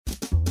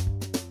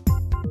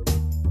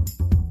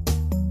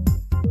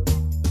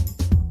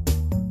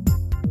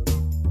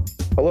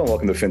Hello and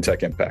welcome to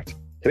FinTech Impact.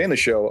 Today on the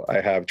show,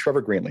 I have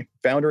Trevor Greenlee,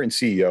 founder and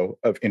CEO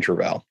of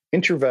Interval.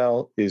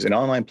 Interval is an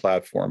online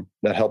platform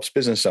that helps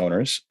business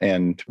owners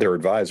and their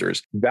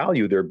advisors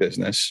value their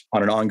business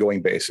on an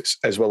ongoing basis,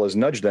 as well as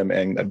nudge them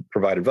and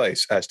provide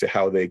advice as to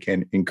how they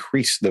can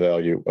increase the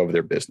value of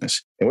their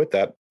business. And with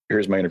that,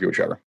 here's my interview with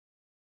Trevor.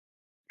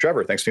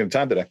 Trevor, thanks for taking the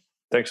time today.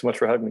 Thanks so much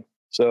for having me.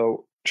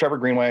 So, Trevor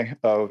Greenlee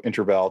of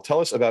Interval, tell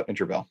us about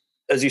Interval.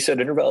 As you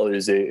said, Interval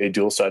is a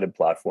dual-sided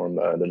platform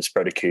that is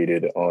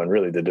predicated on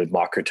really the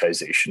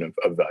democratization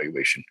of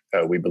valuation.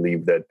 We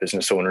believe that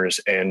business owners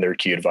and their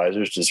key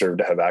advisors deserve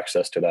to have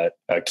access to that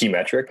key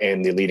metric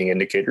and the leading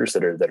indicators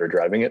that are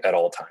driving it at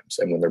all times.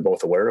 And when they're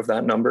both aware of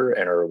that number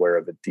and are aware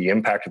of the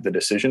impact of the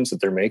decisions that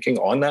they're making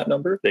on that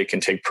number, they can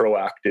take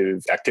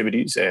proactive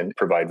activities and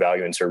provide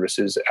value and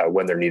services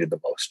when they're needed the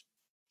most.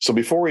 So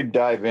before we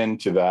dive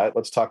into that,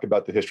 let's talk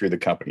about the history of the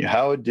company.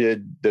 How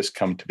did this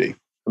come to be?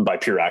 By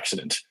pure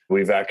accident.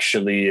 We've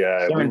actually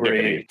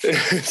serendipity,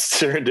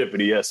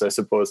 yes, I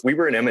suppose. We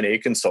were an M&A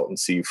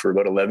consultancy for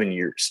about 11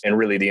 years. And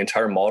really the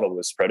entire model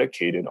was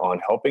predicated on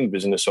helping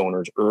business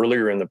owners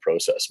earlier in the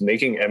process,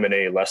 making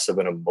M&A less of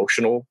an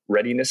emotional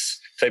readiness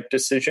type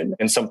decision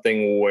and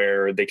something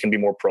where they can be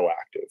more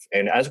proactive.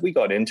 And as we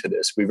got into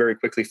this, we very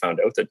quickly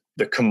found out that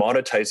the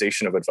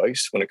commoditization of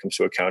advice when it comes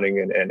to accounting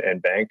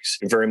and banks,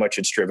 very much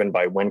it's driven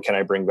by when can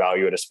I bring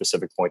value at a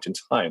specific point in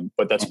time.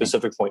 But that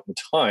specific point in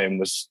time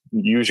was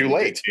usually too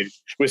late. It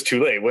was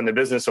too late when the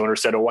business owner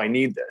said, oh, I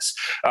need this.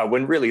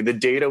 When really the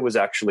data was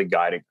actually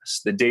guiding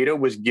us. The data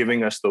was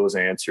giving us those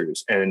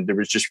answers. And there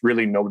was just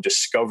really no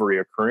discovery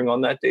occurring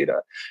on that data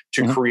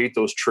to create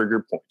those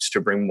trigger points to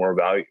bring more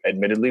value.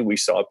 Admittedly, we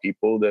saw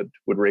people that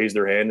would raise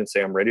their hand and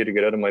say, I'm ready to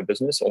get out of my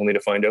business, only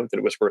to find out that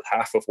it was worth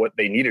half of what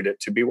they needed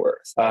it to be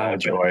worth.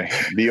 Joy.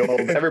 The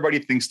old, everybody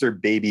thinks their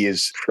baby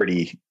is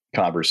pretty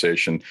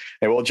conversation.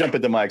 And we'll jump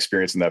into my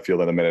experience in that field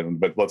in a minute,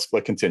 but let's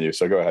continue.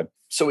 So go ahead.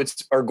 So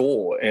it's our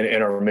goal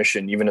and our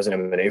mission, even as an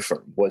M&A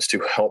firm, was to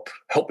help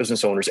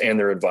business owners and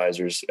their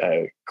advisors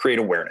create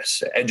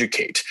awareness,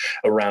 educate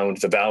around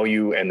the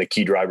value and the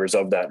key drivers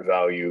of that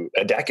value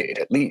a decade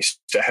at least.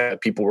 To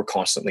have people were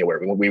constantly aware.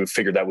 We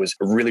figured that was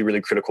a really,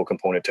 really critical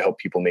component to help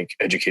people make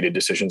educated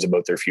decisions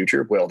about their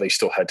future. Well, they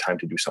still had time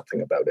to do something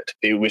about it.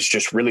 It was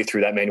just really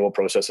through that manual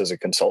process as a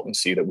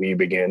consultancy that we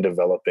began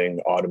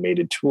developing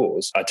automated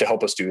tools to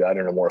help us do that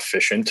in a more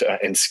efficient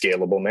and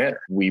scalable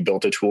manner. We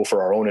built a tool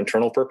for our own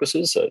internal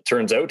purposes. It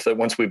turns out that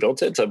once we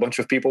built it, a bunch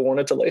of people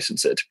wanted to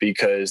license it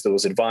because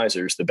those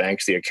advisors, the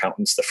banks, the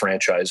accountants, the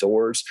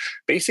franchisors,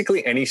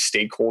 basically any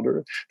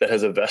stakeholder that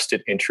has a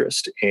vested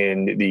interest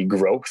in the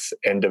growth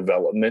and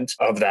development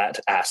of that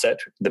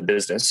asset, the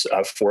business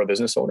for a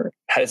business owner,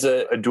 has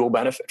a dual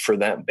benefit for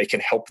them. They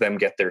can help them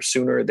get there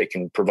sooner. They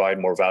can provide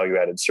more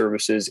value-added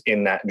services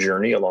in that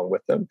journey along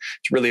with them.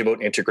 It's really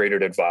about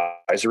integrated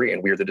advisory,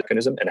 and we're the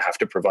mechanism and have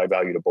to provide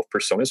value to both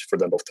personas for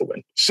them both to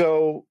win.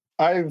 So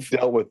I've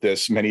dealt with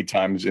this many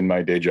times in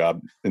my day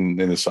job in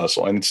this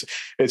hustle, and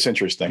it's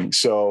interesting.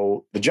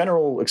 So the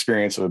general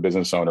experience of a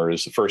business owner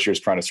is the first year is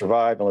trying to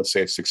survive, and let's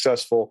say it's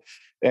successful.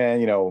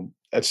 And,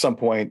 at some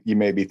point, you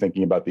may be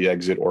thinking about the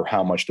exit or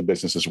how much the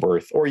business is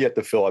worth, or you have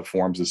to fill out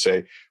forms that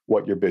say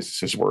what your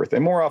business is worth.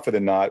 And more often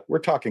than not, we're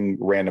talking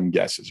random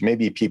guesses.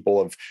 Maybe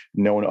people have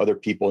known other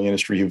people in the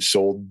industry who've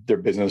sold their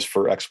business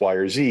for X, Y,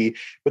 or Z,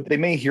 but they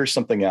may hear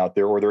something out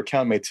there or their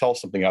account may tell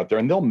something out there,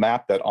 and they'll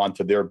map that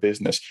onto their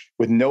business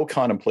with no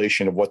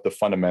contemplation of what the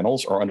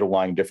fundamentals or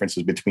underlying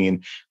differences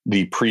between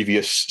the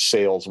previous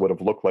sales would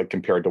have looked like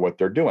compared to what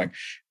they're doing.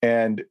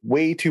 And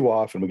way too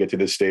often we get to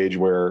this stage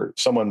where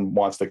someone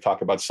wants to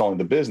talk about selling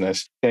the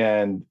business,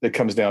 and it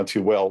comes down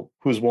to, well,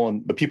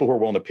 the people who are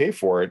willing to pay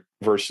for it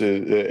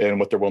versus and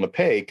what they're willing to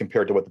pay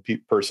compared to what the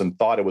person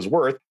thought it was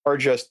worth are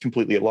just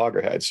completely at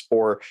loggerheads.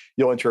 Or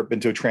you'll enter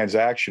into a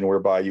transaction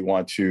whereby you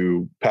want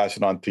to pass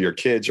it on to your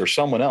kids or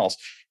someone else,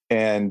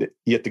 and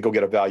you have to go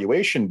get a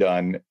valuation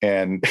done.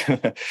 And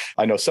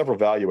I know several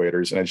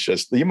valuators, and it's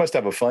just, you must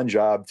have a fun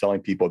job telling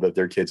people that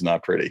their kid's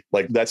not pretty.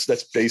 Like that's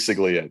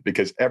basically it,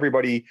 because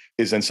everybody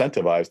is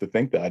incentivized to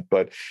think that.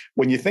 But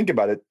when you think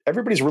about it,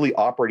 everybody's really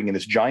operating in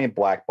this giant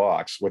black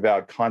box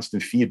without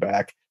constant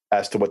feedback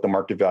as to what the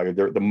market value,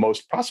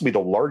 possibly the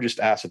largest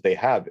asset they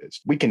have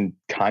is. We can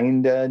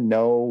kind of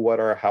know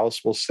what our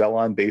house will sell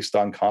on based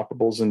on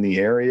comparables in the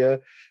area,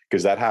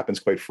 because that happens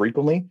quite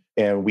frequently.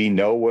 And we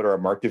know what our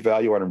market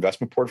value, our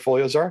investment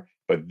portfolios are.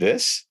 But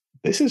this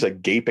is a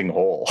gaping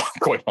hole,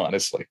 quite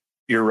honestly.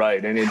 You're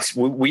right. And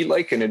we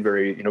liken it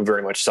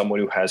very much someone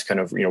who has kind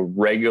of,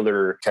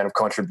 regular kind of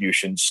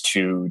contributions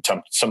to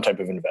some type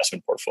of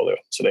investment portfolio.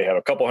 So they have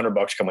a couple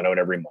 $100 coming out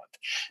every month.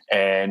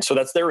 And so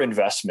that's their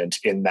investment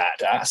in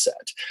that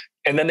asset.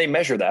 And then they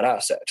measure that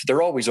asset.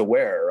 They're always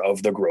aware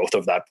of the growth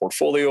of that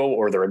portfolio,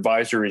 or their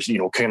advisor is,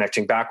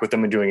 connecting back with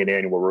them and doing an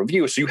annual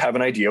review. So you have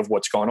an idea of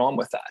what's gone on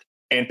with that.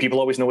 And people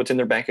always know what's in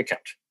their bank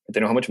account. They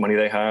know how much money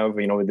they have.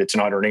 It's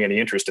not earning any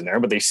interest in there,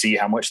 but they see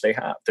how much they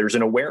have. There's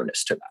an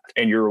awareness to that.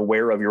 And you're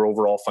aware of your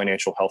overall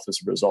financial health as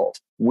a result.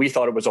 We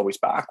thought it was always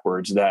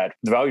backwards, that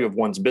the value of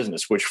one's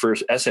business, which for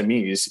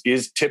SMEs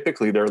is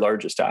typically their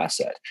largest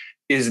asset,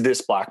 is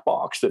this black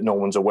box that no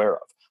one's aware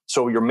of.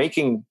 So you're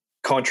making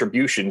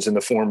contributions in the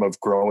form of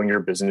growing your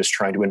business,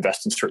 trying to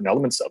invest in certain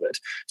elements of it.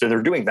 So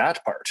they're doing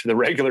that part. The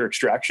regular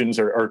extractions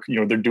are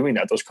they're doing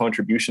that, those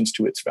contributions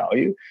to its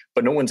value,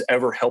 but no one's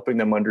ever helping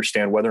them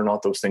understand whether or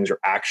not those things are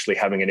actually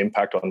having an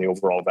impact on the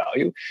overall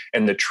value.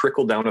 And the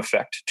trickle down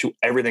effect to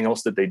everything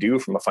else that they do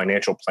from a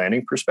financial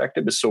planning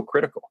perspective is so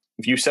critical.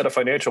 If you set a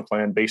financial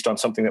plan based on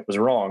something that was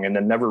wrong and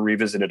then never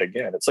revisit it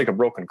again, it's like a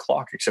broken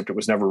clock, except it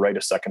was never right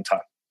a second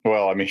time.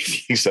 Well, I mean,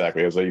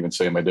 exactly. As I even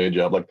say in my day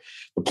job, like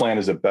the plan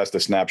is at best a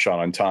snapshot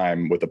on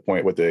time with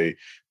a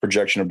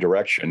projection of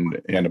direction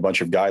and a bunch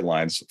of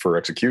guidelines for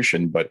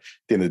execution. But at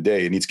the end of the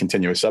day, it needs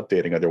continuous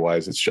updating.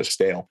 Otherwise, it's just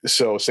stale.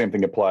 So same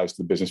thing applies to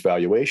the business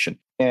valuation.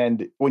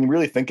 And when you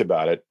really think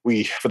about it,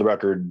 for the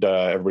record,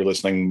 everybody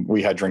listening,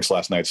 we had drinks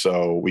last night.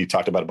 So we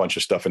talked about a bunch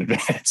of stuff in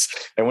advance.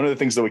 And one of the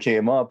things that we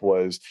came up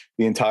was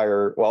there's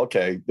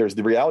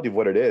the reality of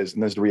what it is.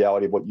 And there's the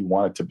reality of what you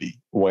want it to be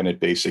when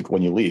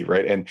you leave,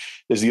 right? And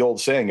there's the old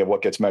saying of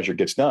what gets measured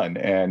gets done.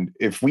 And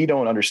if we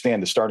don't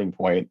understand the starting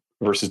point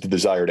versus the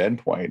desired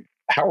endpoint,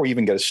 how are we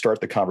even going to start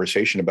the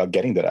conversation about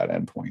getting to that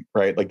endpoint,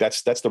 right? Like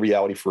that's the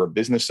reality for a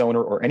business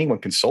owner or anyone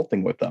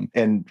consulting with them.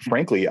 And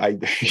frankly,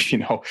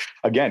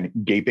 again,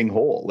 gaping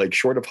hole, like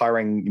short of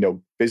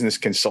hiring, business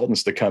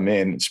consultants to come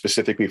in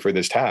specifically for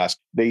this task,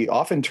 they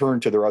often turn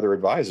to their other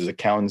advisors,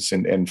 accountants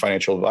and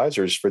financial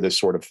advisors for this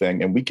sort of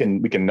thing. And we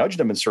can nudge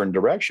them in certain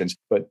directions.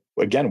 But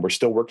again, we're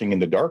still working in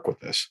the dark with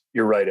this.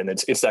 You're right. And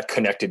it's that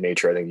connected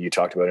nature. I think you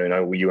talked about it.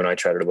 And you and I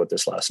chatted about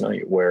this last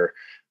night, where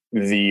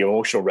the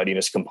emotional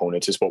readiness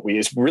components is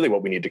really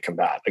what we need to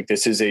combat. Like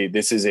this is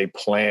a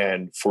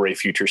plan for a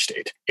future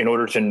state. In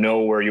order to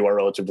know where you are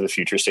relative to the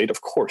future state,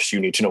 of course,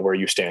 you need to know where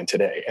you stand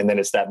today. And then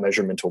it's that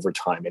measurement over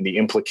time and the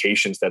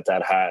implications that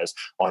has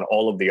on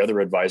all of the other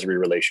advisory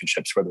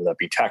relationships, whether that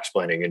be tax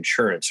planning,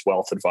 insurance,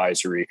 wealth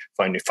advisory,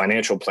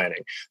 financial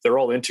planning. They're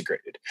all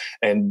integrated.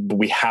 And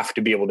we have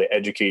to be able to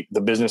educate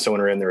the business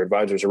owner and their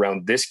advisors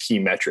around this key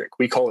metric.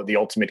 We call it the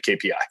ultimate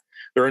KPI.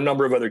 There are a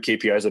number of other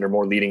KPIs that are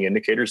more leading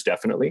indicators,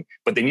 definitely,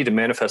 but they need to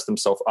manifest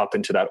themselves up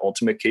into that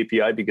ultimate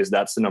KPI because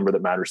that's the number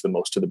that matters the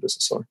most to the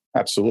business owner.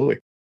 Absolutely.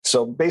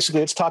 So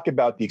basically, let's talk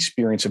about the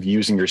experience of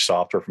using your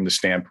software from the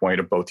standpoint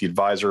of both the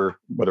advisor,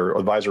 whether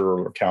advisor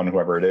or accountant,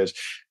 whoever it is,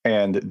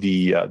 and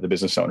the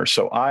business owner.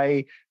 So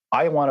I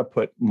want to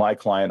put my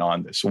client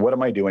on this. So what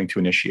am I doing to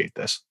initiate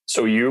this?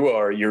 So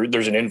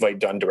there's an invite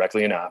done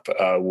directly in app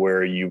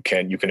where you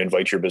can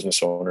invite your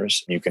business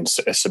owners. You can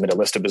submit a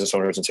list of business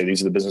owners and say,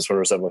 these are the business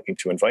owners I'm looking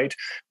to invite.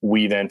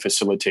 We then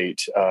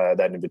facilitate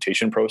that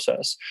invitation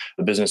process.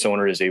 The business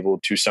owner is able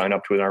to sign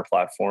up to our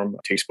platform.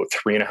 It takes about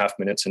 3.5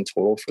 minutes in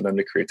total for them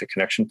to create the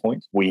connection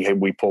point.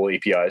 We pull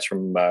APIs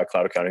from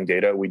Cloud Accounting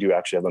Data. We do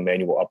actually have a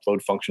manual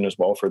upload function as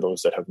well for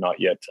those that have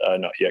not yet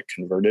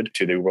converted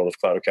to the world of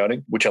cloud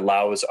accounting, which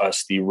allows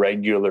us the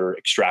regular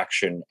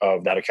extraction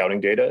of that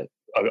accounting data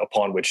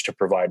upon which to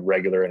provide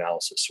regular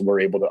analysis. So we're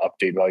able to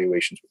update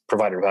valuations,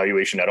 provide a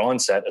valuation at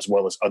onset, as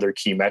well as other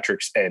key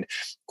metrics and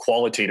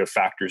qualitative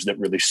factors that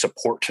really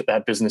support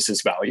that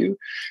business's value.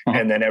 Uh-huh.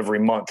 And then every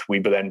month we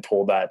then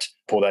pull that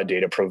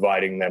data,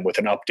 providing them with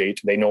an update.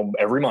 They know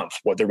every month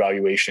what their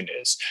valuation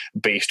is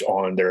based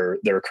on their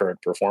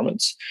current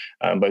performance.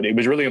 But it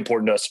was really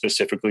important to us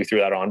specifically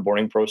through that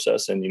onboarding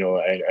process. And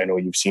I know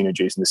you've seen it,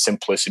 Jason. The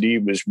simplicity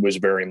was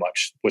very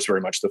much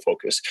the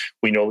focus.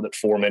 We know that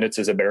 4 minutes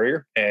is a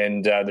barrier,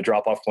 and the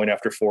drop-off point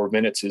after 4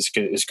 minutes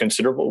is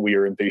considerable. We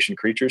are impatient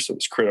creatures, so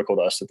it's critical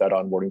to us that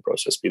onboarding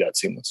process be that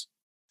seamless.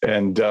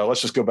 And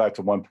let's just go back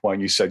to one point.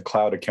 You said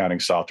cloud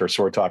accounting software.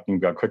 So we're talking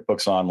about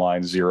QuickBooks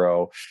Online,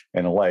 Xero,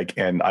 and the like.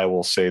 And I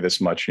will say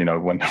this much,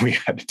 when we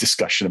had a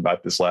discussion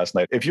about this last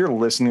night, if you're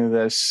listening to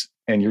this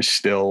and you're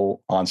still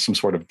on some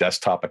sort of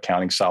desktop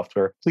accounting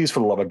software, please,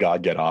 for the love of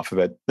God, get off of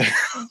it.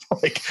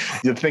 Like,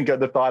 you think of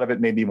the thought of it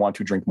made me want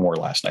to drink more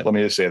last night. Let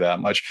me just say that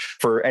much,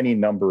 for any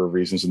number of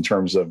reasons in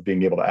terms of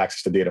being able to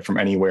access the data from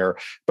anywhere,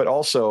 but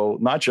also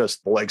not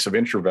just the likes of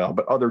IntraVal,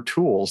 but other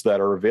tools that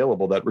are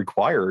available that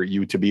require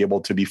you to be able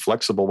to be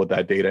flexible with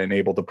that data and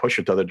able to push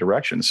it to other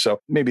directions.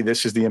 So maybe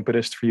this is the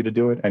impetus for you to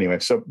do it. Anyway,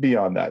 so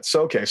beyond that.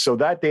 So, okay, so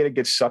that data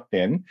gets sucked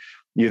in.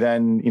 You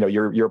then,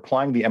 you're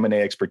applying the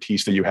M&A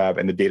expertise that you have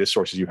and the data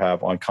sources you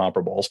have on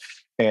comparables,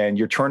 and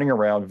you're turning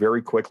around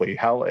very quickly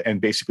and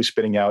basically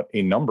spitting out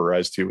a number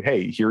as to,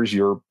 hey, here's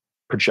your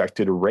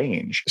projected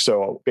range.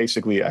 So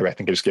basically, I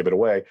think I just gave it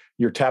away.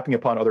 You're tapping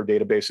upon other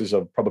databases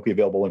of publicly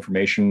available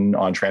information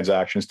on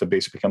transactions to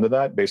basically come to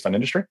that based on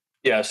industry.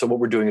 Yeah, so what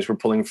we're doing is we're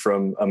pulling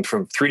from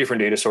 3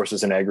 different data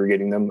sources and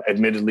aggregating them.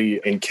 Admittedly,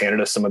 in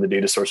Canada, some of the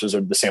data sources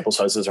or the sample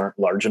sizes aren't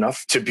large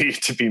enough to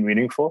be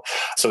meaningful.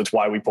 So it's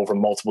why we pull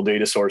from multiple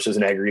data sources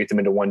and aggregate them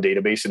into one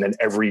database, and then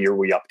every year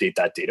we update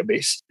that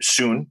database.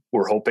 Soon,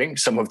 we're hoping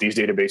some of these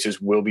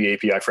databases will be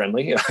API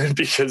friendly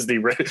because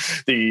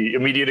the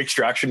immediate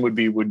extraction would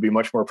be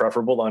much more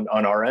preferable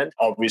on our end.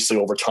 Obviously,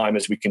 over time,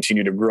 as we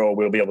continue to grow,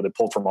 we'll be able to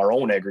pull from our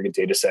own aggregate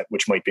data set,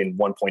 which might be in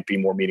one point be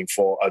more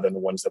meaningful than the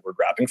ones that we're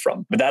grabbing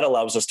from. But that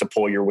allows us to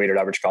pull your weighted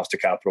average cost of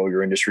capital,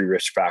 your industry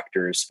risk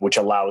factors, which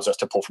allows us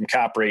to pull from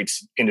cap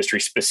rates, industry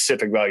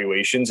specific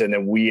valuations. And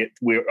then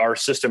our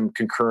system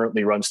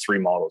concurrently runs 3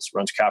 models,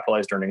 runs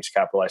capitalized earnings,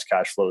 capitalized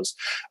cash flows,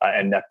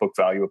 and net book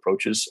value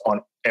approaches on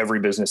every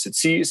business it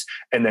sees.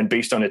 And then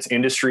based on its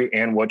industry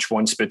and which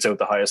one spits out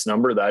the highest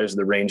number, that is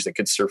the range that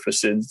gets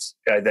surfaced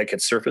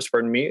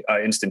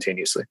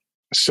instantaneously.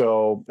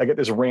 So I get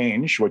this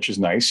range, which is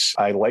nice.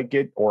 I like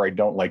it or I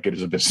don't like it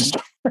as a business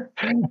owner.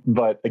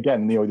 But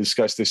again, we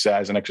discuss this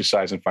as an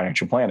exercise in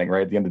financial planning,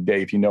 right? At the end of the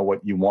day, if you know what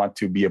you want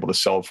to be able to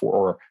sell for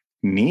or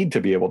need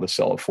to be able to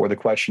sell it for, the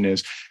question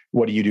is,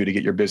 what do you do to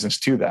get your business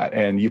to that?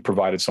 And you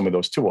provided some of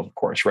those tools, of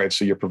course, right?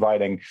 So you're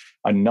providing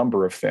a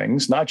number of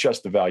things, not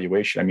just the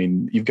valuation. I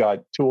mean, you've got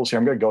tools here.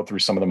 I'm going to go through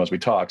some of them as we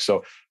talk.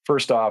 So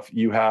first off,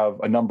 you have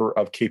a number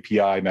of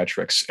KPI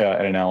metrics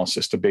and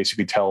analysis to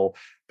basically tell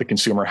the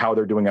consumer how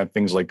they're doing on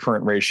things like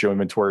current ratio,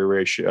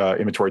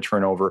 inventory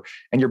turnover,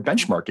 and you're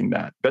benchmarking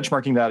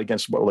that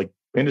against what, like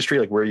industry,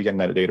 like where are you getting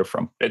that data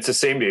from? It's the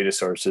same data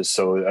sources.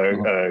 So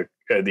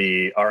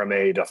the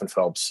RMA, Duff and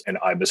Phelps, and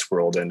IBIS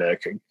World, and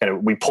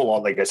we pull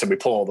all, like I said, we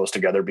pull all those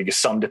together because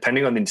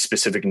depending on the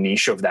specific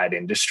niche of that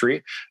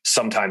industry,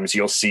 sometimes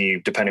you'll see,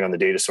 depending on the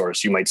data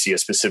source, you might see a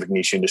specific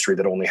niche industry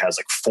that only has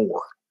like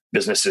 4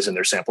 businesses in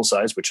their sample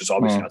size, which is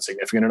obviously not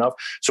significant enough.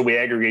 So we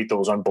aggregate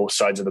those on both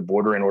sides of the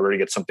border in order to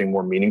get something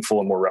more meaningful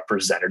and more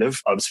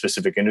representative of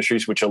specific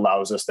industries, which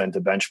allows us then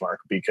to benchmark,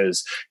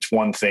 because it's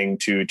one thing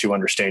to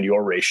understand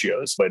your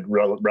ratios, but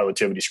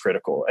relativity is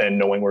critical, and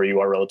knowing where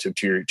you are relative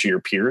to your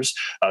peers.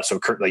 So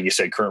like you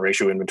said, current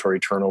ratio, inventory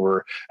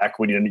turnover,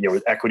 equity, and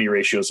equity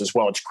ratios as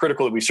well. It's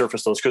critical that we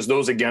surface those, because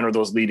those again are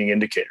those leading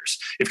indicators.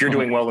 If you're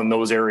doing well in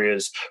those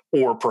areas,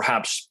 or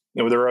perhaps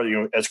there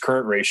are, as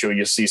current ratio,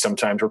 you see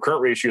sometimes where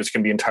current ratios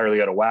can be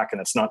entirely out of whack, and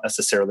it's not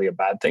necessarily a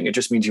bad thing. It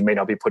just means you may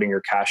not be putting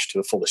your cash to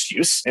the fullest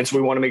use. And so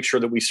we want to make sure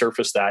that we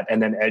surface that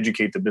and then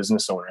educate the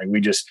business owner. And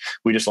we just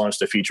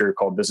launched a feature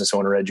called Business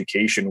Owner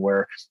Education,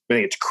 where I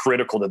think it's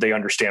critical that they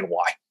understand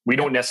why. We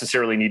don't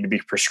necessarily need to be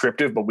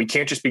prescriptive, but we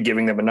can't just be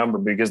giving them a number,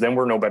 because then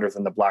we're no better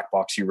than the black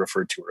box you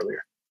referred to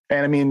earlier.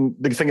 And I mean,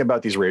 the thing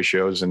about these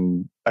ratios,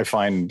 and I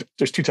find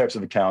there's 2 types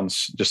of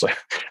accounts, just like,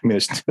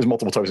 there's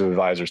multiple types of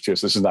advisors too.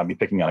 So this is not me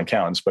picking on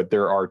accountants, but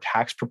there are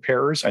tax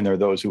preparers and there are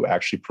those who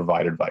actually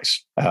provide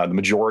advice. The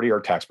majority are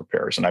tax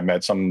preparers. And I've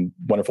met some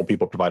wonderful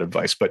people provide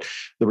advice, but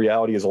the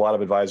reality is a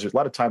lot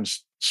of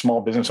times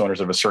small business owners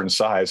of a certain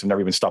size have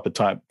never even stopped the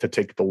time to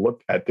take a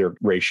look at their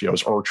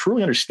ratios or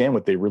truly understand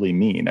what they really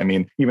mean. I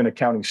mean, even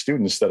accounting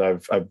students that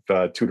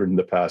I've tutored in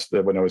the past,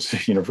 when I was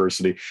at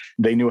university,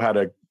 they knew how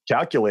to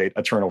calculate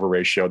a turnover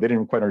ratio. They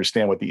didn't quite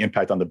understand what the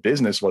impact on the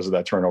business was of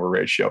that turnover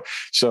ratio.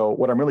 So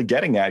what I'm really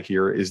getting at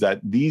here is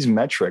that these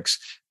metrics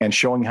and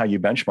showing how you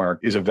benchmark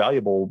is a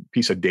valuable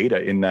piece of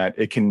data, in that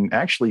it can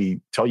actually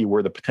tell you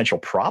where the potential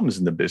problems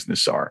in the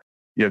business are.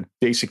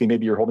 Basically,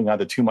 maybe you're holding on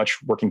to too much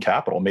working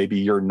capital. Maybe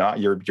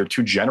you're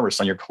too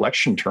generous on your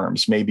collection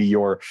terms. Maybe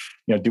you're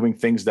doing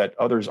things that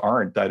others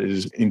aren't, that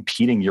is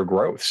impeding your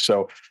growth.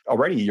 So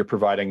already you're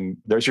providing,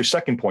 there's your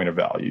second point of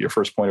value. Your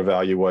first point of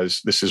value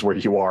was, this is where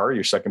you are.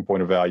 Your second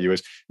point of value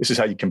is, this is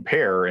how you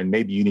compare, and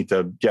maybe you need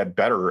to get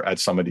better at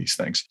some of these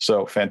things.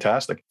 So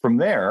fantastic. From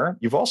there,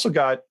 you've also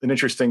got an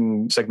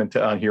interesting segment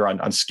on here on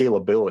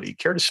scalability.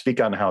 Care to speak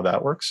on how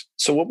that works?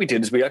 So what we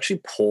did is we actually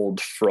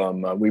pulled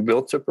from, we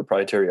built a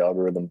proprietary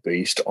algorithm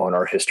based on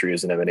our history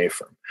as an M&A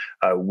firm.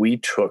 We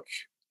took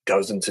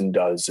dozens and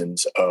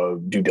dozens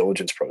of due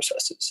diligence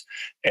processes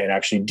and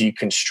actually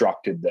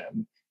deconstructed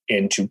them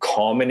into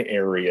common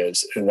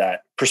areas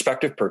that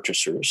prospective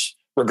purchasers,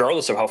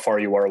 regardless of how far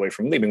you are away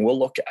from leaving, will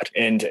look at.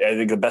 And I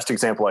think the best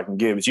example I can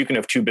give is, you can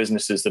have 2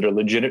 businesses that are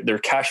legit, their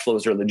cash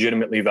flows are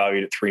legitimately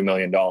valued at $3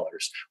 million.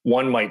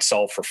 One might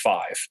sell for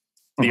 5.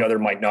 The other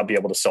might not be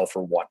able to sell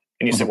for 1.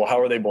 And you say, well, how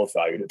are they both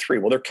valued at 3?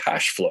 Well, their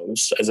cash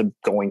flows as a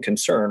going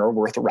concern are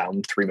worth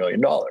around $3 million.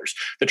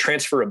 The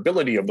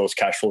transferability of those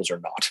cash flows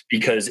are not,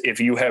 because if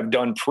you have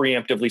done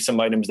preemptively some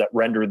items that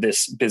render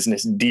this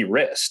business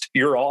de-risked,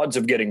 your odds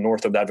of getting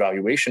north of that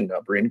valuation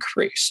number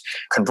increase.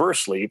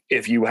 Conversely,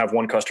 if you have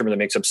one customer that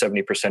makes up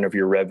 70% of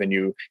your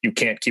revenue, you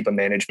can't keep a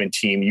management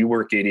team, you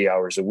work 80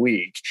 hours a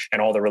week,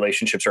 and all the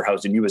relationships are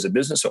housed in you as a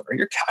business owner,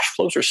 your cash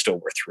flows are still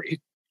worth 3.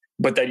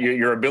 but that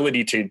your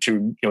ability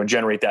to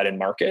generate that in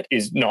market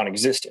is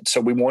non-existent.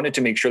 So we wanted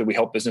to make sure that we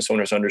help business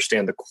owners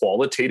understand the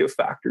qualitative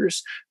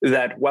factors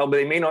that, while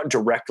they may not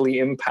directly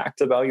impact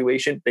the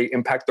valuation, they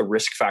impact the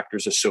risk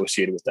factors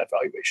associated with that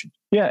valuation.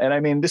 Yeah. And I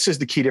mean, this is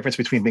the key difference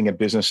between being a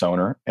business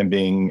owner and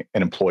being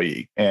an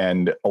employee.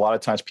 And a lot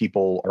of times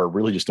people are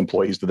really just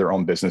employees to their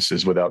own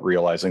businesses without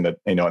realizing that,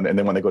 and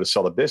then when they go to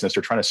sell the business,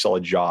 they're trying to sell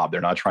a job.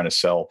 They're not trying to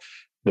sell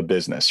the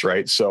business,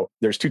 right? So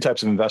there's two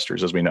types of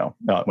investors, as we know,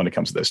 when it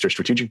comes to this. There's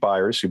strategic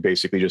buyers who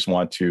basically just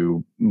want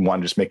to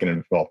just make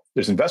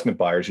there's investment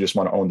buyers who just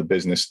want to own the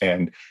business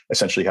and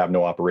essentially have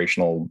no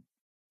operational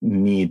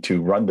need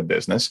to run the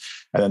business.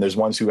 And then there's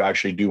ones who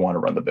actually do want to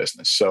run the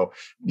business. So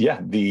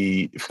yeah,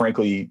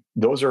 frankly,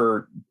 those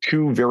are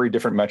two very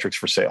different metrics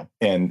for sale.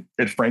 And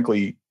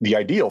frankly, the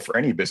ideal for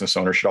any business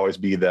owner should always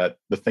be that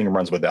the thing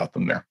runs without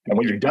them there. And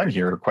what you've done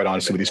here, quite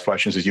honestly, with these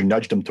questions is you've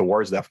nudged them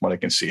towards that from what I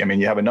can see. I mean,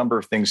 you have a number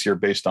of things here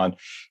based on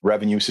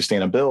revenue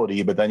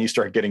sustainability, but then you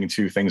start getting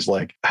into things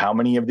like how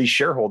many of the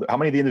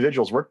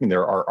individuals working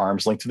there are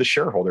arms linked to the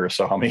shareholder?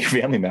 So how many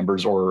family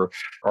members are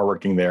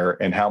working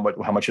there, and how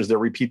much is their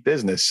repeat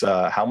business?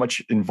 How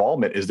much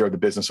involvement is there the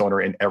business owner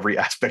in every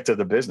aspect of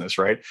the business,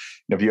 right?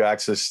 And if you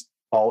access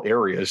all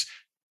areas,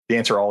 the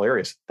answer all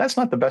areas, that's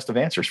not the best of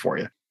answers for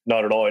you.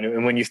 Not at all.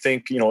 And when you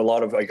think, a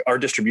lot of our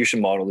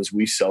distribution model is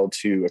we sell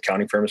to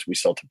accounting firms, we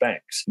sell to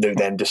banks. They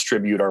then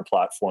distribute our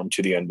platform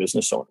to the end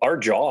business owner. Our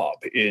job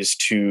is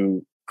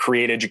to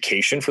create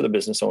education for the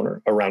business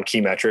owner around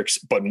key metrics,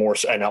 but more,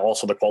 and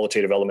also the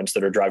qualitative elements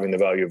that are driving the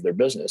value of their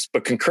business.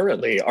 But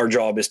concurrently, our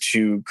job is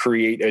to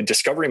create a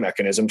discovery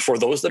mechanism for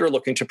those that are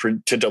looking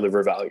to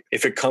deliver value.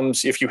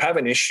 If you have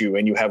an issue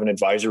and you have an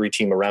advisory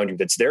team around you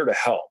that's there to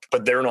help,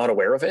 but they're not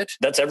aware of it,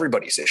 that's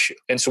everybody's issue.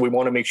 And so we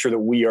want to make sure that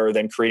we are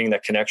then creating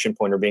that connection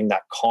point or being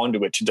that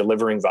conduit to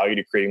delivering value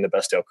to creating the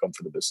best outcome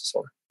for the business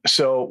owner.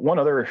 So one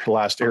other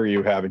last area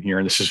you have in here,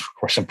 and this is of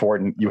course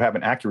important, you have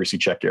an accuracy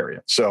check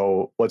area.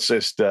 So let's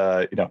just,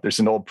 there's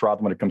an old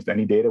problem when it comes to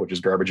any data, which is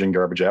garbage in,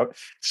 garbage out.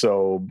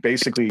 So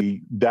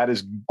basically that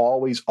is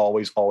always,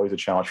 always, always a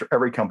challenge for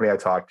every company I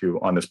talk to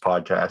on this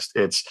podcast.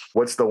 It's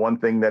what's the one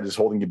thing that is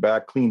holding you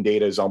back? Clean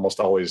data is almost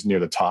always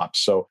near the top.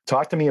 So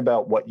talk to me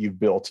about what you've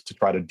built to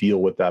try to deal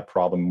with that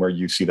problem, where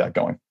you see that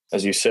going.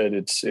 As you said,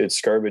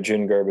 it's garbage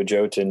in, garbage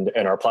out, and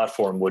our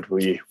platform would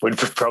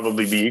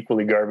probably be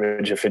equally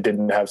garbage if it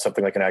didn't have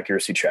something like an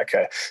accuracy check.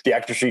 The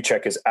accuracy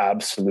check is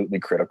absolutely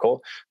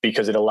critical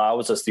because it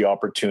allows us the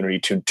opportunity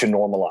to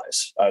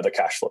normalize the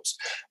cash flows.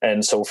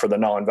 And so for the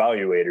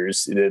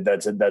non-valuators,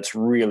 that's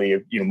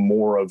really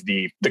more of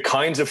the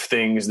kinds of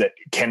things that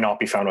cannot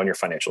be found on your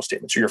financial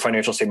statements. Your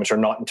financial statements are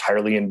not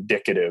entirely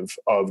indicative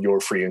of your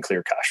free and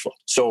clear cash flow.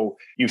 So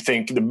you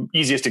think the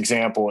easiest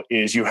example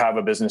is you have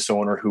a business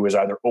owner who is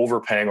either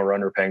overpaying or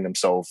underpaying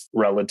themselves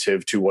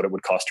relative to what it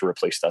would cost to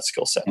replace that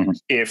skill set. Mm-hmm.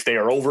 If they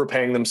are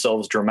overpaying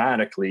themselves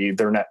dramatically,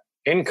 their net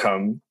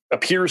income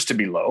appears to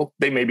be low.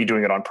 They may be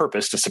doing it on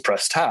purpose to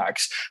suppress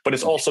tax, but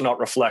it's also not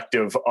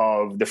reflective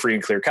of the free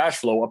and clear cash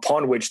flow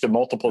upon which the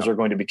multiples are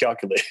going to be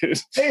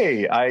calculated.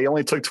 Hey, I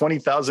only took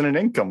 $20,000 in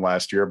income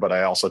last year, but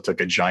I also took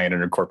a giant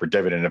in a corporate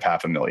dividend of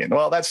 $500,000.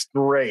 Well, that's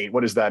great.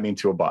 What does that mean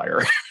to a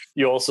buyer?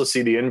 You also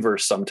see the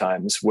inverse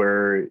sometimes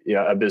where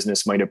a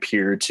business might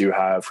appear to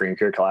have free and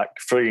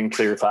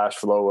clear cash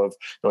flow of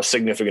a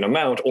significant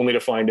amount, only to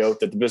find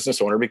out that the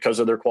business owner, because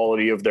of their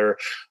quality of their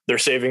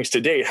savings to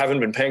date, haven't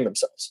been paying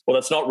themselves. Well,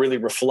 that's not really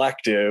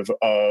reflective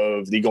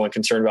of the going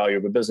concern value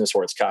of a business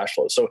or its cash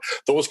flow. So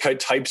those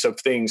types of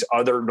things,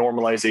 other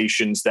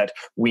normalizations that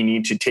we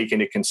need to take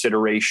into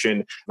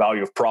consideration,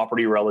 value of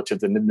property relative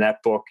to the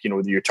net book,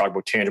 you're talking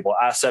about tangible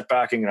asset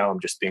backing. Now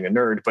I'm just being a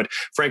nerd, but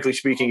frankly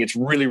speaking, it's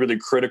really, really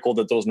critical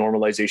that those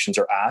normalizations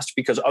are asked,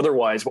 because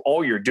otherwise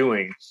all you're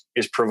doing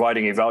is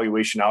providing a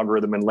valuation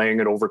algorithm and laying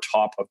it over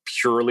top of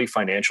purely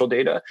financial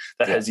data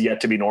that has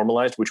yet to be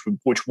normalized, which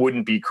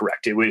wouldn't be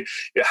correct. It would,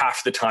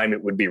 half the time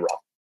it would be wrong.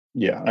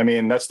 Yeah. I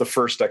mean, that's the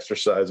first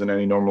exercise in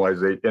any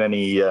normalization, in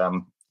any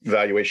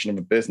valuation of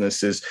a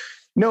business is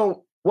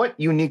what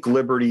unique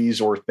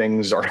liberties or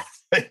things are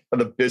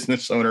the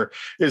business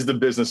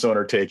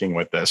owner taking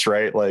with this,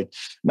 right? Like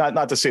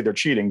not to say they're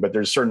cheating, but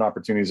there's certain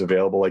opportunities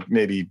available. Like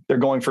maybe they're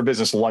going for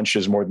business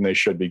lunches more than they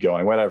should be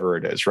going, whatever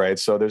it is, right?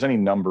 So there's any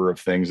number of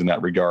things in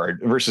that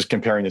regard versus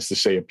comparing this to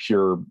say a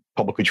pure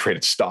publicly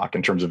traded stock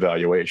in terms of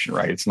valuation,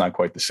 right? It's not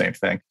quite the same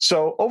thing.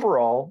 So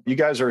overall, you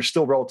guys are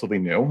still relatively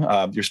new.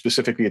 You're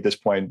specifically at this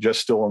point,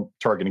 just still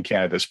targeting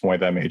Canada at this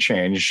point. That may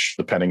change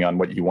depending on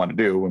what you want to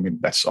do. I mean,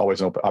 that's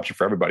always an option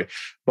for everybody,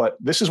 but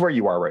this is where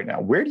you are right now.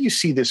 Where do you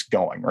see this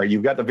going, right?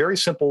 You've got the very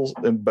simple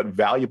but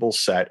valuable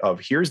set of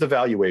here's the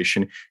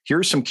valuation,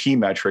 here's some key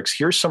metrics,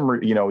 here's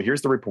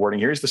the reporting,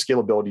 here's the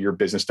scalability of your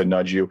business to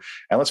nudge you,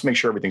 and let's make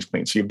sure everything's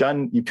clean. So you've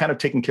kind of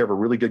taken care of a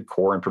really good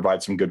core and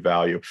provide some good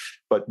value,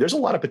 but there's a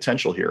lot of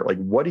potential here. Like,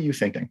 what are you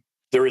thinking?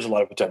 There is a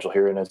lot of potential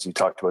here. And as you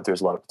talked about,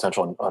 there's a lot of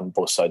potential on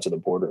both sides of the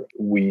border.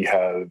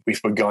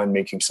 We've begun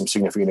making some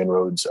significant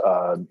inroads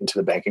into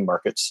the banking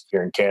markets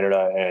here in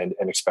Canada and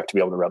expect to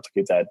be able to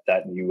replicate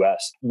that in the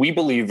US. We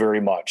believe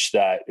very much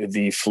that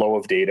the flow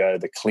of data,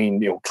 the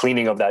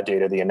cleaning of that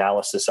data, the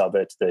analysis of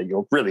it,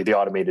 really the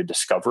automated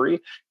discovery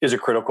is a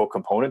critical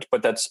component,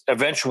 but that's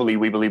eventually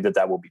we believe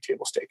that will be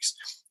table stakes.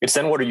 It's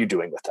then what are you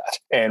doing with that?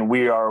 And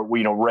we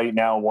right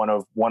now, one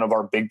of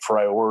our big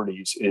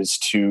priorities is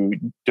to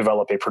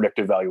develop a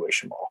predictive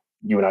valuation model.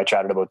 You and I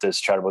chatted about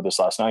this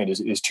last night,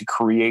 is to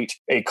create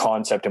a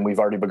concept, and we've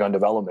already begun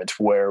development,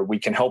 where we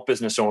can help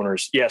business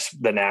owners, yes,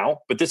 the now,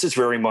 but this is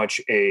very much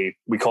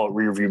we call it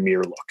rear view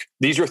mirror look.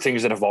 These are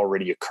things that have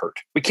already occurred.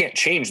 We can't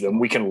change them.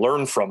 We can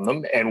learn from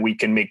them and we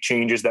can make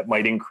changes that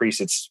might increase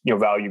its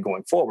value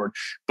going forward.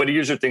 But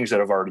these are things that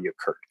have already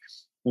occurred.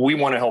 We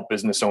want to help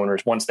business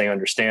owners, once they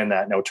understand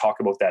that, now talk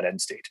about that end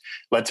state.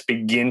 Let's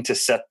begin to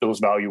set those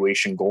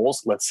valuation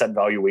goals. Let's set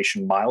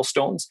valuation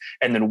milestones,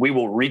 and then we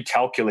will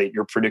recalculate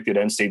your predicted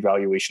end state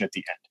valuation at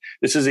the end.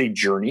 This is a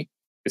journey.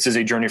 This is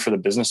a journey for the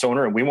business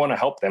owner, and we want to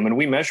help them, and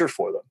we measure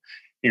for them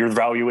your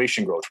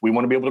valuation growth. We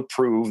want to be able to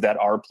prove that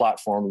our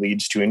platform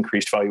leads to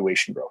increased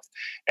valuation growth.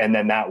 And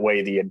then that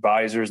way, the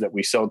advisors that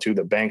we sell to,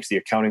 the banks, the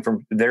accounting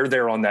firm, they're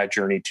there on that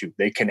journey too.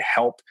 They can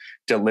help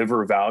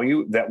deliver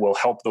value that will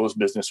help those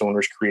business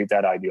owners create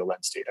that ideal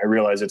end state. I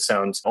realize it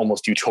sounds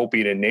almost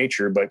utopian in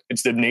nature, but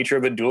it's the nature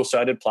of a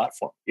dual-sided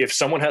platform. If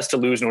someone has to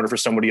lose in order for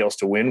somebody else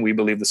to win, we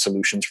believe the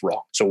solution's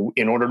wrong. So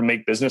in order to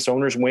make business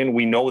owners win,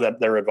 we know that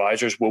their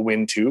advisors will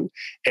win too,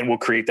 and will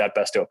create that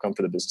best outcome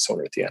for the business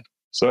owner at the end.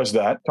 So as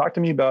that, talk to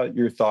me about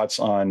your thoughts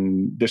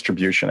on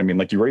distribution. I mean,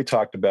 like you already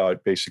talked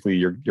about, basically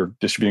you're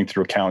distributing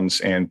through accountants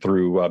and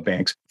through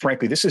banks.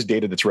 Frankly, this is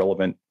data that's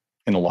relevant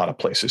in a lot of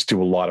places to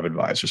a lot of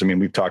advisors. I mean,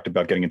 we've talked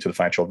about getting into the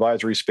financial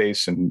advisory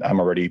space, and I'm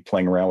already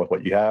playing around with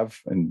what you have.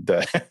 And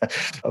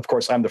of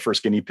course, I'm the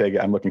first guinea pig.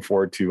 I'm looking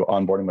forward to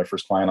onboarding my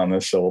first client on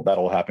this, so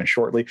that'll happen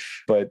shortly.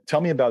 But tell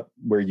me about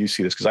where you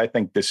see this, because I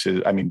think this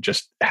is,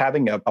 just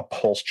having a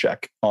pulse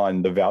check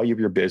on the value of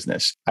your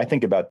business. I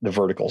think about the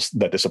verticals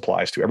that this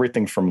applies to,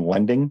 everything from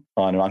lending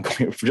on and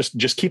ongoing,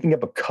 just keeping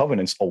up a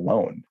covenants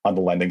alone on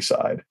the lending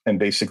side, and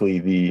basically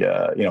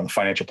the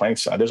financial planning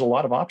side. There's a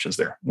lot of options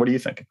there. What do you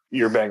think?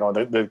 You're bang on.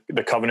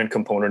 The covenant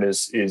component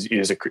is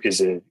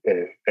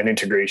an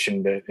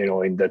integration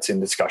that that's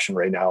in discussion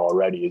right now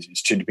already.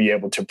 Is to be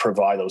able to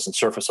provide those and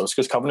surface those,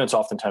 because covenants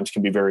oftentimes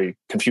can be very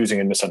confusing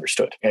and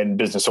misunderstood, and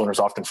business owners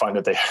often find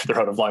that they're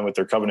out of line with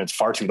their covenants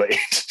far too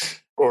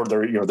late. Or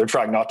they're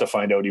trying not to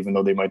find out, even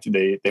though they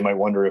might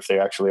wonder if they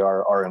actually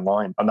are in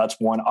line. And that's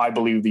one. I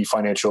believe the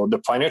financial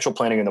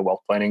planning and the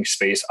wealth planning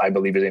space, I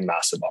believe, is a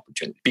massive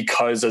opportunity,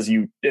 because as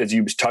you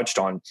touched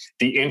on,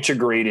 the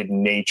integrated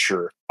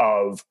nature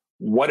of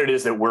what it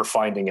is that we're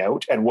finding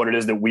out and what it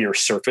is that we are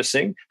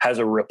surfacing has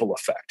a ripple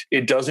effect.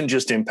 It doesn't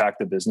just impact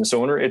the business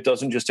owner. It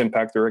doesn't just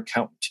impact their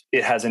accountant.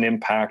 It has an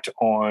impact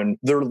on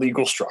their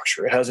legal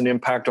structure. It has an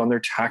impact on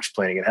their tax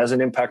planning. It has an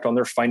impact on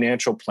their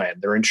financial plan,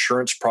 their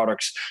insurance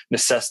products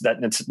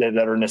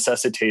that are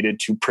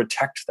necessitated to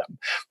protect them,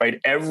 right?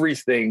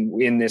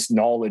 Everything in this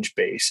knowledge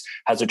base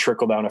has a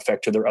trickle-down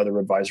effect to their other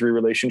advisory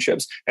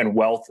relationships, and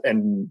wealth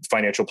and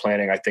financial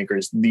planning, I think,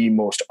 is the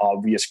most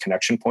obvious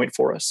connection point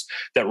for us.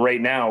 That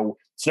right now,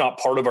 it's not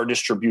part of our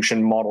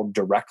distribution model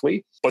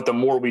directly, but the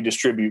more we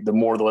distribute, the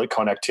more the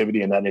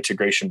connectivity and that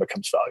integration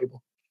becomes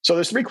valuable. So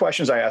there's 3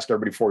 questions I ask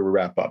everybody before we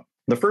wrap up.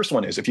 The first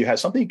one is, if you had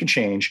something you can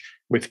change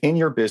within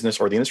your business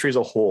or the industry as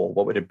a whole,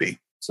 what would it be?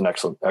 It's an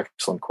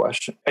excellent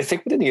question. I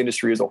think within the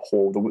industry as a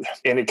whole,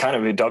 and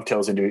it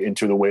dovetails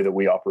into the way that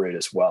we operate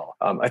as well.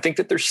 I think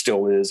that there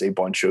still is a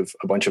bunch of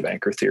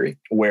anchor theory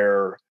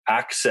where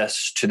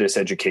access to this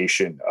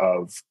education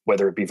of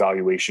whether it be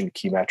valuation,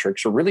 key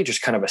metrics, or really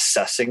just kind of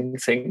assessing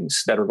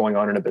things that are going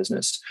on in a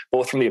business,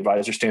 both from the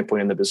advisor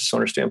standpoint and the business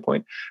owner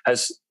standpoint,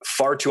 has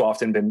far too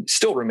often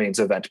still remains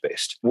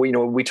event-based.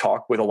 We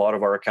talk with a lot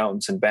of our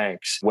accountants and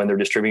banks when they're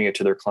distributing it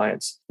to their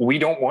clients. We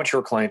don't want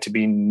your client to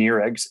be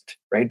near exit,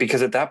 right?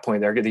 Because at that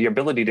point, the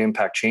ability to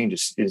impact change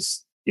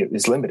is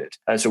limited.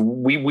 And so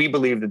we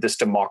believe that this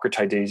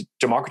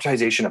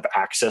democratization of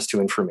access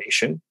to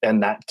information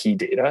and that key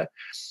data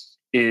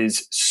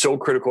is so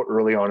critical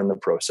early on in the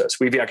process.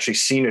 We've actually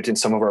seen it in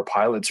some of our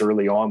pilots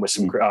early on with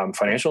some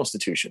financial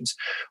institutions,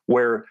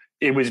 where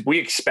we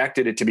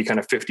expected it to be kind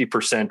of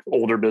 50%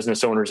 older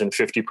business owners and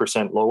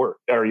 50% lower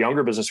or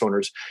younger business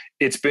owners.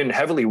 It's been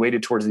heavily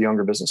weighted towards the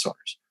younger business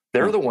owners.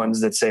 They're the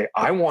ones that say,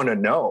 I want to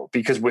know,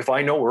 because if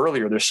I know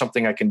earlier, there's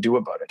something I can do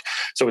about it.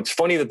 So it's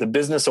funny that the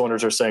business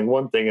owners are saying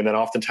one thing, and then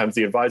oftentimes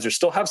the advisors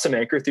still have some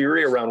anchor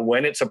theory around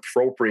when it's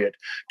appropriate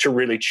to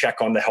really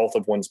check on the health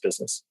of one's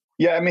business.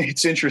 Yeah,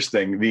 it's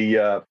interesting.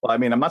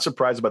 I'm not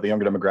surprised about the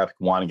younger demographic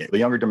wanting it. The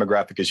younger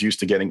demographic is used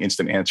to getting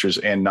instant answers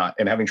and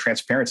having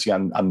transparency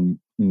on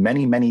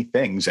many, many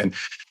things. And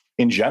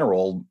in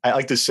general, I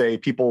like to say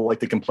people like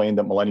to complain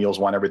that millennials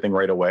want everything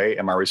right away.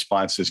 And my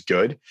response is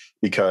good,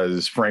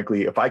 because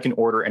frankly, if I can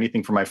order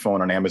anything from my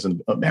phone on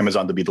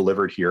Amazon to be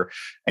delivered here,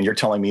 and you're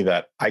telling me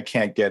that I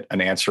can't get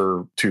an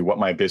answer to what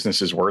my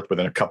business is worth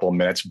within a couple of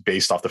minutes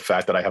based off the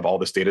fact that I have all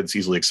this data that's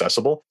easily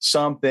accessible,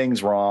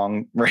 something's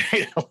wrong,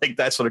 right? Like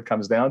that's what it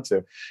comes down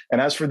to. And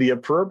as for the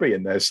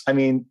appropriateness, I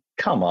mean,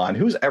 come on,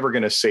 who's ever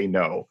going to say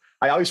no?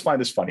 I always find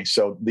this funny.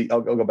 So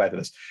I'll go back to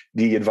this.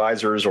 The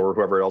advisors or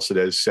whoever else it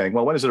is saying,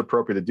 well, when is it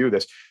appropriate to do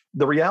this?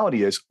 The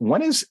reality is,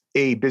 when is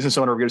a business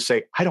owner going to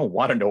say, I don't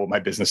want to know what my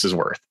business is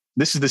worth?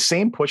 This is the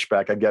same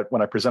pushback I get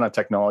when I present on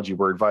technology,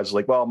 where advisors are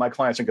like, well, my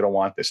clients aren't going to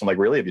want this. I'm like,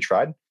 really? Have you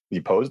tried?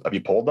 Have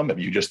you polled them? Have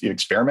you just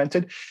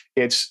experimented?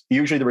 It's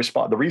usually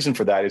the reason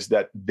for that is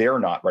that they're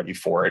not ready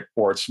for it,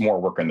 or it's more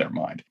work in their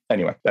mind.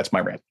 Anyway, that's my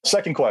rant.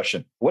 Second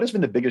question. What has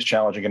been the biggest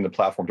challenge in getting the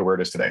platform to where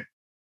it is today?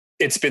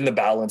 It's been the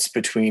balance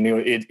between,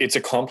 it's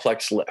a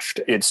complex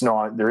lift. It's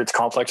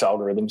complex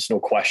algorithms, no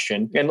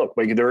question. And look,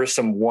 like, there are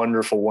some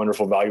wonderful,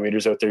 wonderful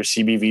evaluators out there.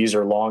 CBVs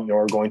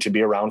are going to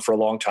be around for a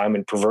long time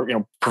and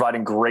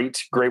providing great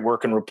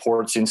work and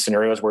reports in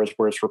scenarios where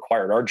it's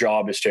required. Our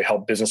job is to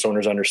help business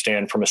owners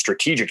understand from a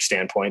strategic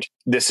standpoint,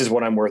 this is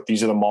what I'm worth.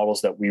 These are the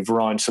models that we've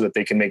run, so that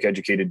they can make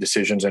educated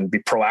decisions and be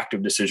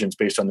proactive decisions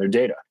based on their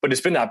data. But it's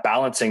been that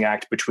balancing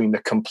act between the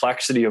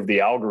complexity of the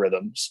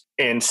algorithms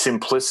and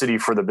simplicity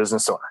for the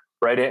business owner.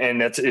 Right.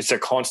 And it's a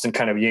constant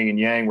kind of yin and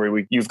yang,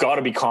 where you've got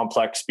to be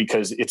complex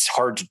because it's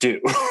hard to do.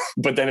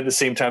 But then at the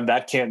same time,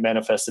 that can't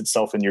manifest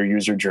itself in your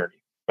user journey.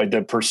 Right?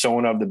 The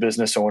persona of the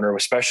business owner,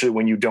 especially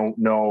when you don't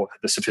know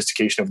the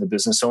sophistication of the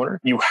business owner,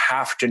 you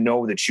have to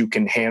know that you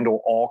can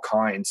handle all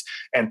kinds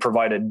and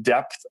provide a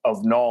depth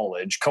of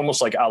knowledge,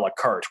 almost like a la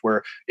carte,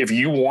 where if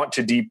you want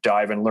to deep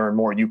dive and learn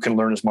more, you can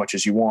learn as much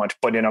as you want,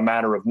 but in a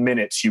matter of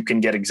minutes, you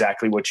can get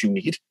exactly what you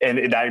need.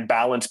 And that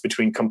balance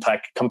between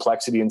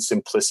complexity and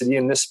simplicity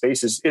in this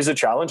space is a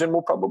challenge, and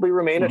will probably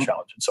remain a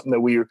challenge. It's something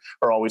that we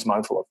are always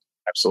mindful of.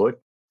 Absolutely.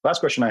 Last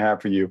question I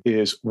have for you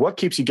is, what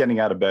keeps you getting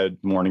out of bed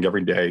morning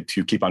every day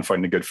to keep on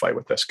fighting the good fight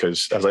with this?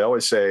 Because as I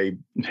always say,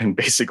 and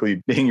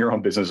basically being your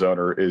own business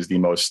owner is the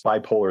most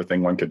bipolar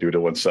thing one could do to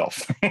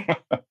oneself.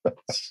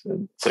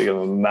 It's like I'm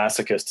a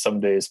masochist some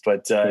days,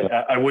 but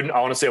I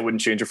wouldn't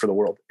change it for the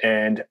world.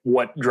 And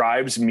what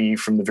drives me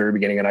from the very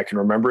beginning, and I can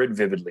remember it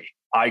vividly,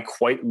 I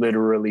quite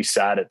literally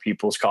sat at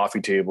people's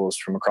coffee tables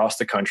from across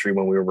the country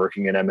when we were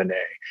working in M&A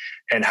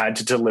and had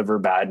to deliver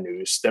bad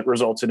news that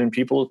resulted in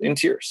people in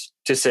tears,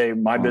 to say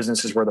my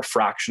business is worth a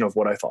fraction of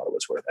what I thought it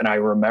was worth. And I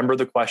remember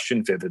the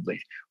question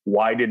vividly: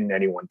 why didn't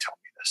anyone tell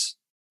me this?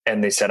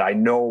 And they said, I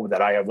know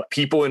that I have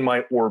people in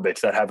my orbit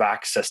that have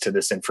access to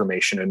this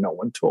information and no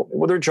one told me.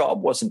 Well, their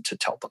job wasn't to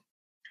tell them.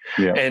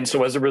 Yeah. And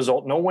so as a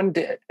result, no one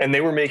did. And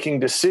they were making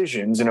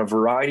decisions in a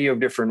variety of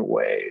different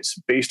ways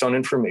based on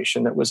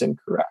information that was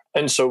incorrect.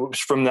 And so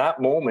from that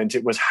moment,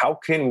 it was, how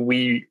can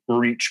we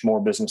reach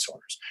more business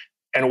owners?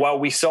 And while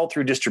we sell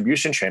through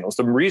distribution channels,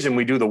 the reason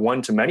we do the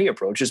one-to-many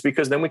approach is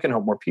because then we can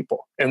help more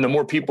people. And the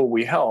more people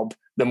we help,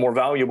 the more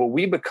valuable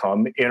we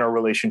become in our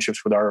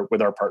relationships with our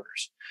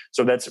partners.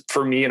 So that's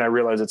for me, and I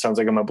realize it sounds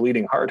like I'm a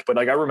bleeding heart, but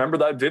like I remember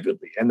that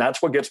vividly. And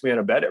that's what gets me out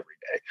of bed every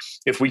day.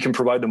 If we can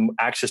provide them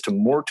access to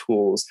more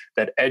tools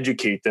that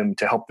educate them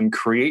to help them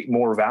create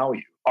more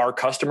value, our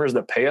customers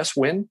that pay us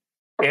win,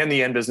 and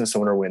the end business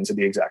owner wins at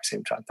the exact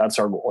same time. That's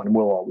our goal, and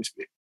will always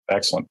be.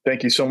 Excellent.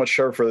 Thank you so much,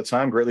 Trevor, for the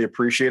time. Greatly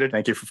appreciate it.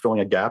 Thank you for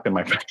filling a gap in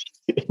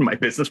my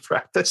business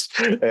practice.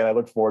 And I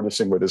look forward to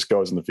seeing where this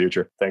goes in the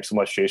future. Thanks so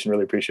much, Jason.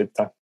 Really appreciate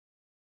the time.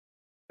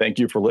 Thank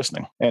you for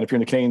listening. And if you're in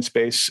the Canadian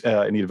space,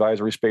 in the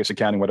advisory space,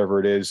 accounting, whatever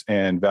it is,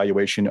 and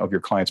valuation of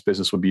your client's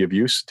business would be of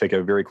use, take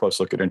a very close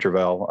look at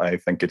Interval. I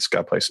think it's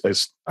got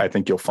places. I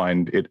think you'll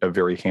find it a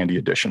very handy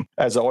addition.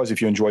 As always, if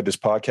you enjoyed this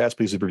podcast,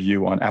 please leave a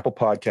review on Apple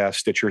Podcasts,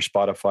 Stitcher,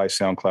 Spotify,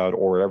 SoundCloud,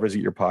 or wherever you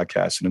get your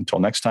podcasts. And until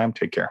next time,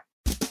 take care.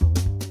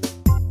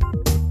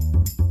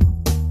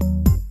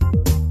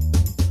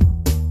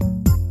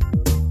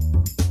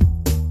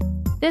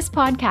 This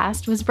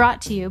podcast was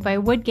brought to you by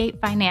Woodgate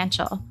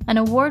Financial, an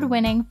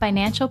award-winning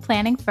financial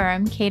planning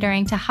firm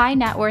catering to high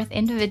net worth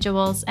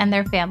individuals and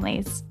their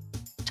families.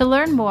 To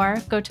learn more,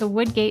 go to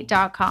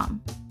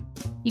woodgate.com.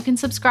 You can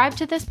subscribe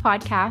to this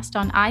podcast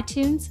on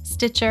iTunes,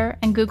 Stitcher,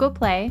 and Google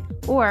Play,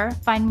 or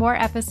find more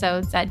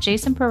episodes at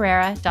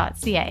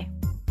jasonpereira.ca.